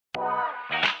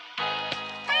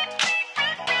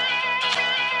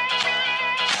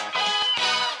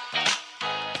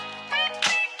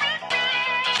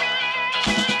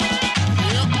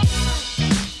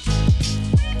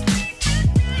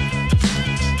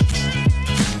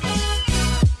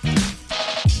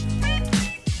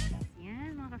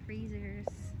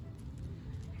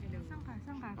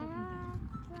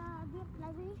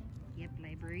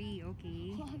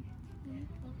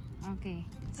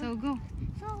So go.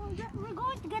 So we're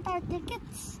going to get our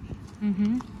tickets.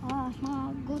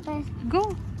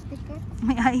 Go. Tickets.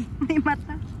 May eye. May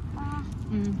mata.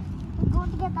 We're going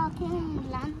to get our King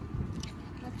Land.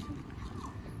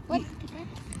 What ticket?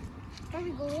 Where are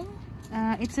we going?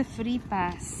 It's a free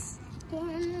pass.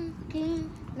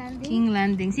 King Landings. King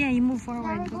Landings. Yeah, you move Now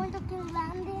forward. we're going to King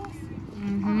Landings.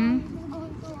 We're going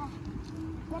to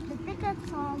get the tickets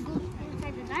or go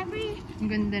inside the library. Ang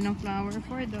ganda ng flower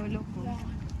for the local. Yeah.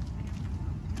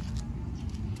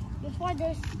 Before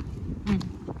there's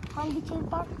Fundy Trail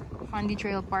Park. Fundy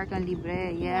Trail Park and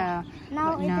Libreng. Yeah.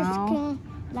 Now But it is now, King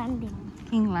Landing.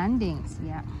 King Landings.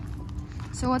 Yeah.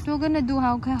 So what we're gonna do?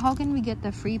 How can we get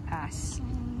the free pass?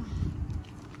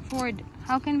 Ford,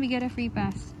 how can we get a free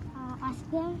pass? Ask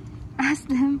them. Ask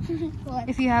them. What?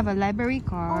 If you have a library Oh,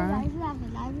 card. yeah, if you have a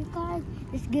library card,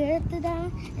 just give it to them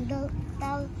and they'll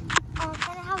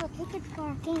can I have a ticket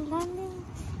for King Landing?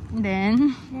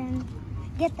 Then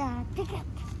Get the ticket,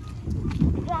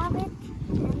 grab it,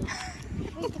 and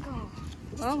free to go.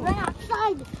 Oh. Run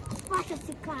outside as fast as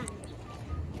you can.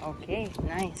 Okay,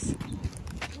 nice.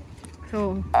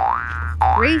 So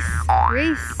race.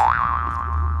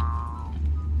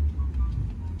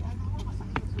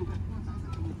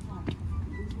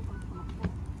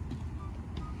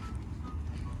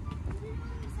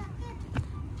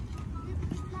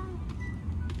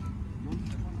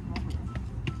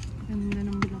 Ganda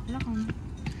ng bulaklak.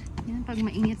 Yan, pag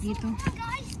mainit dito.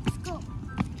 Guys, let's go.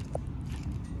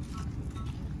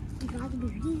 We gotta be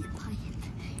really quiet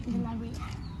in the library.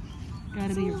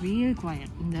 Gotta be real quiet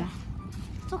in the.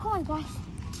 So come on, guys.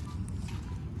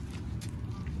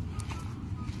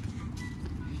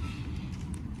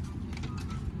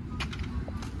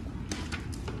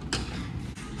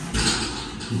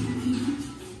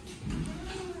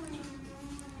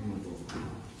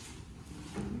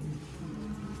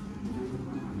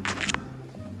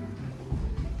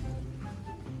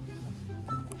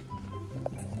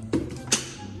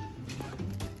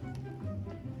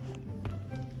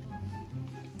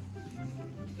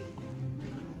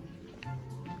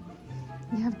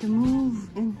 You have to move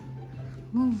and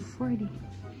move 40.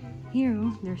 Here,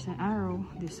 there's an arrow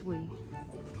this way.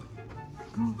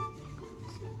 Go.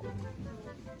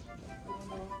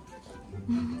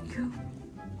 Go.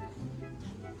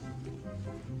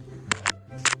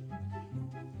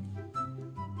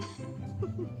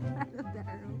 Follow the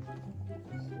arrow.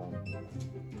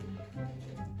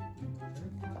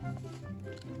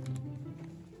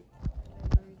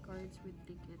 Library cards with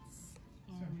tickets.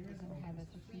 And we're gonna have a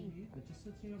free.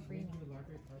 Free.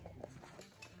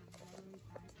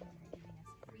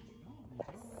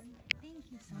 Thank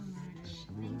you so much.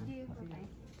 Thank you. Bye-bye.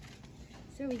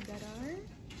 So we got our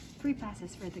free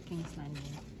passes for the King's Landing.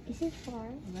 Is it far?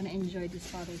 I'm gonna enjoy this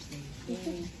Father's Day. Is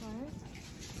it far?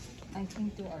 I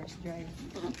think 2 hours drive.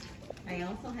 I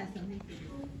also have something to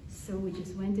do. So we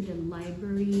just went to the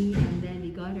library and then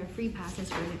we got our free passes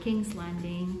for the King's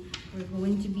Landing. We're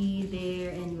going to be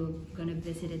there and we're gonna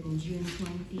visit it in June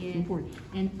 20th.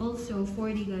 And also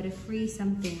 40 got a free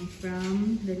something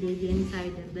from the lady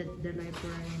inside the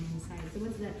librarian inside. So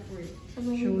what's that for?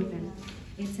 Show them.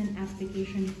 It's an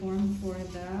application form for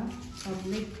the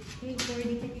public. Hey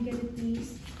 40, can you get it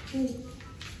please? Hey.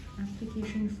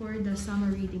 Application for the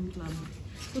summer reading club.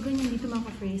 So ganyan dito mga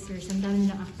ka-Fracers, ang dami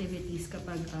nilang activities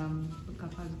kapag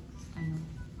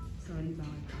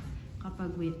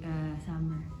with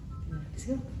summer. Let's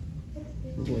go.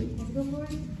 Let's go for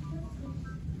it.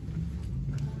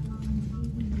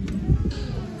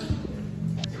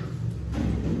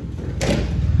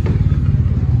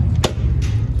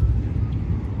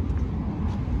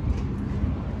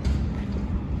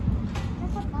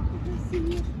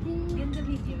 Ganda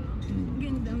video.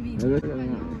 Ganda video.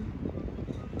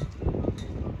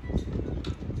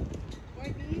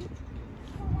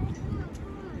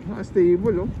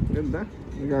 Stable oh. Ganda.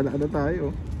 Naglalakad na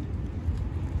tayo oh.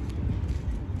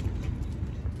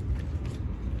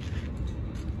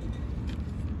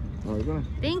 Okay ko na.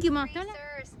 Thank you, Mark.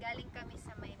 Fracers, galing kami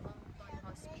sa may Moncton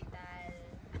Hospital.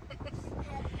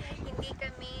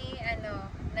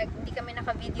 Hindi kami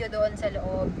naka-video doon sa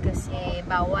loob kasi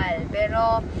bawal.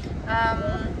 Pero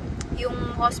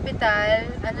yung hospital,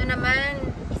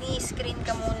 ini-screen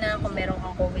ka muna kung meron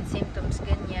kang COVID symptoms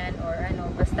ganyan or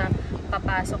basta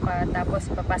papasok ka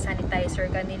tapos papasanitizer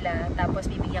ka nila tapos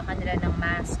bibigyan ka nila ng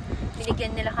mask.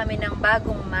 Binigyan nila kami ng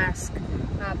bagong mask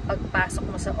pagpasok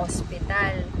mo sa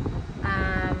hospital.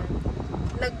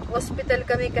 Nag-hospital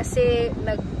kami kasi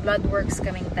nag-blood works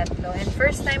kaming tatlo and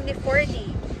first time ni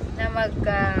 40 na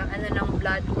ng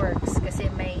blood works kasi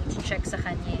may check sa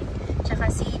kanya.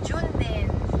 Tsaka si June din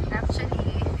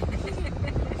actually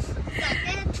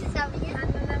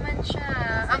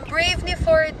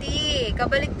eh.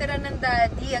 Kabaligtaran ng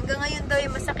daddy. Hanggang ngayon daw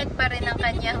yung masakit pa rin ang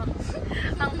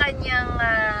kanyang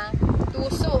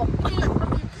tusok.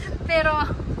 Pero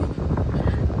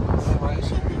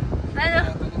ano?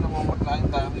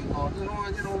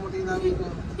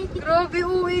 Grabe,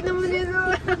 uwi naman yun.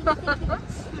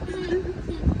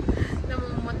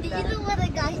 Namumutla. Did you know what a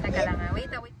guy Teka did? lang nga. Wait.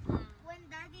 When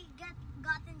daddy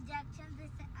got injection,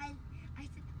 I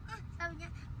said, sabi niya,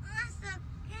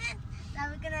 sakit.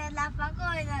 Sabi ko,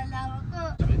 nalalaw ako.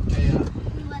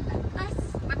 Malakas.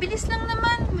 Mabilis lang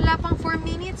naman. Wala pang 4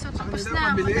 minutes. So tapos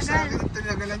na. Mabilis. Matagal.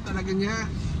 Tinagalan talaga niya.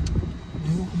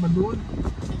 Ewan ko ba doon?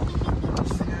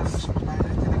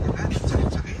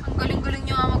 Sakit. Ang galing-galing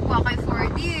nyo nga magkuha kay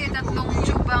 4D eh. 3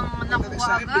 tube ang nakuha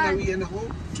agad. Pinawian ako.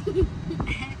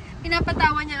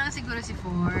 Pinapatawa niya lang siguro si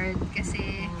Ford.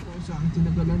 Kasi, Sa akin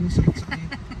tinagalan ng sakit.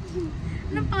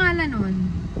 anong pangalan nun?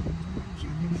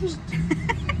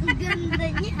 Ang ganda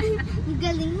niya. Ang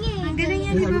galing niya. Ang galing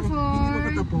niya, di ba, Hindi ba Ford?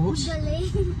 katapos? Galing.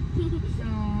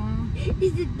 Oh,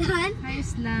 Is it done?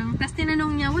 ayos lang. Tapos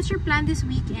tinanong niya, what's your plan this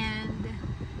weekend?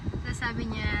 Tapos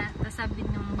sabi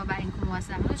nung babaeng kumuha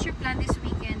sa akin, what's your plan this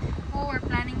weekend? Oh, we're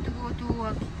planning to go to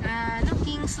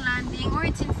King's Landing or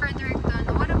it's in Fredericton.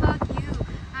 What about you?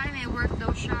 Ay, may work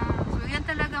daw siya. So, yan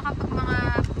talaga kapag mga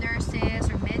nurses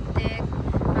or medtech,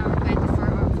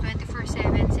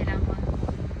 24/7 silang on.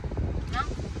 No?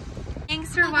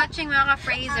 Thanks for watching mga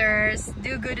ka-Frasers.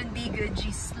 Do good and be good.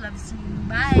 Jesus loves you.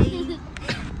 Bye!